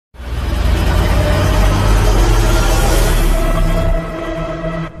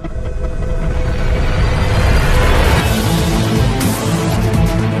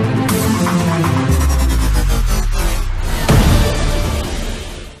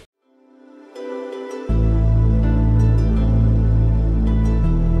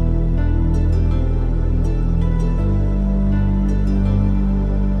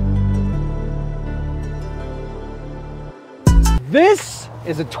This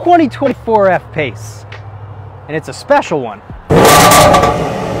is a 2024 F-Pace, and it's a special one.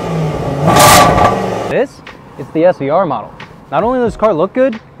 This is the SVR model. Not only does this car look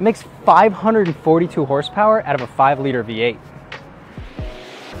good, it makes 542 horsepower out of a 5-liter V8.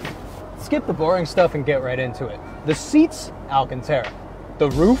 Skip the boring stuff and get right into it. The seats, Alcantara. The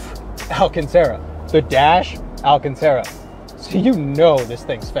roof, Alcantara. The dash, Alcantara. So you know this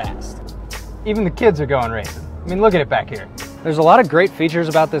thing's fast. Even the kids are going racing. I mean, look at it back here. There's a lot of great features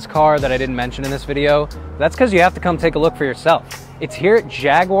about this car that I didn't mention in this video. That's because you have to come take a look for yourself. It's here at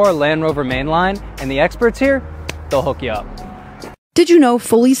Jaguar Land Rover Mainline, and the experts here, they'll hook you up. Did you know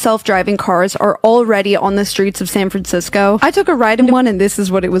fully self-driving cars are already on the streets of San Francisco? I took a ride in one and this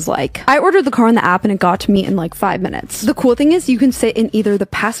is what it was like. I ordered the car on the app and it got to me in like 5 minutes. The cool thing is you can sit in either the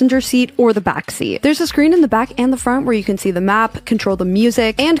passenger seat or the back seat. There's a screen in the back and the front where you can see the map, control the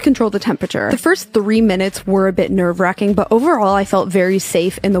music, and control the temperature. The first 3 minutes were a bit nerve-wracking, but overall I felt very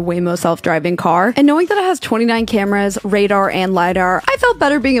safe in the Waymo self-driving car. And knowing that it has 29 cameras, radar, and LiDAR, I felt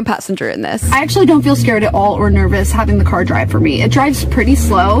better being a passenger in this. I actually don't feel scared at all or nervous having the car drive for me. It drives pretty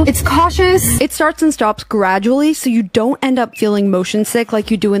slow. It's cautious. It starts and stops gradually so you don't end up feeling motion sick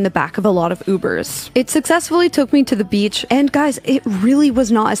like you do in the back of a lot of Ubers. It successfully took me to the beach, and guys, it really was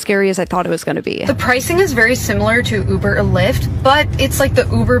not as scary as I thought it was going to be. The pricing is very similar to Uber or Lyft, but it's like the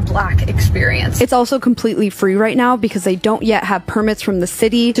Uber Black experience. It's also completely free right now because they don't yet have permits from the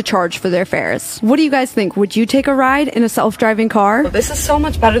city to charge for their fares. What do you guys think? Would you take a ride in a self-driving car? This is so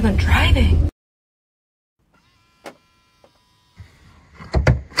much better than driving.